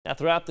Now,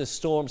 throughout this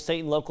storm,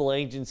 state and local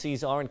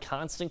agencies are in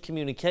constant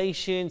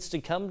communications to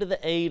come to the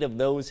aid of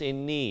those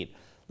in need.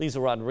 Lisa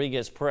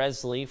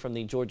Rodriguez-Presley from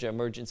the Georgia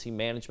Emergency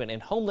Management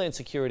and Homeland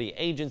Security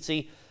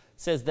Agency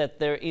says that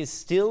there is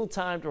still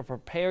time to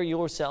prepare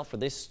yourself for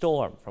this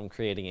storm, from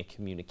creating a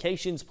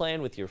communications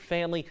plan with your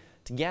family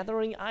to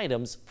gathering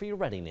items for your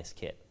readiness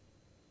kit.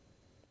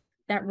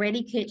 That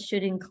ready kit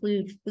should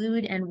include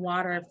food and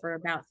water for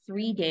about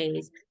 3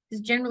 days.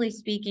 Because generally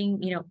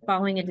speaking,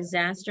 following a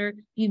disaster,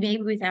 you may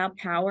be without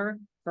power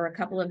for a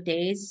couple of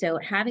days. So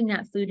having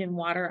that food and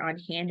water on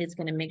hand is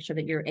going to make sure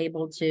that you're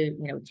able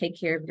to, take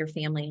care of your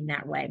family in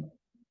that way.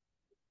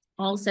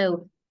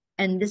 Also,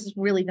 and this is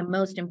really the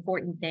most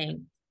important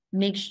thing,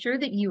 make sure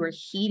that you are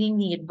heeding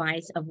the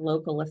advice of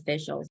local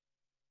officials.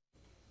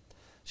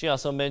 She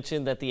also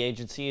mentioned that the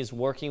agency is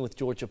working with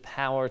Georgia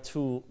Power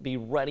to be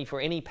ready for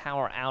any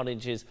power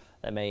outages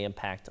that may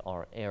impact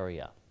our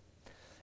area.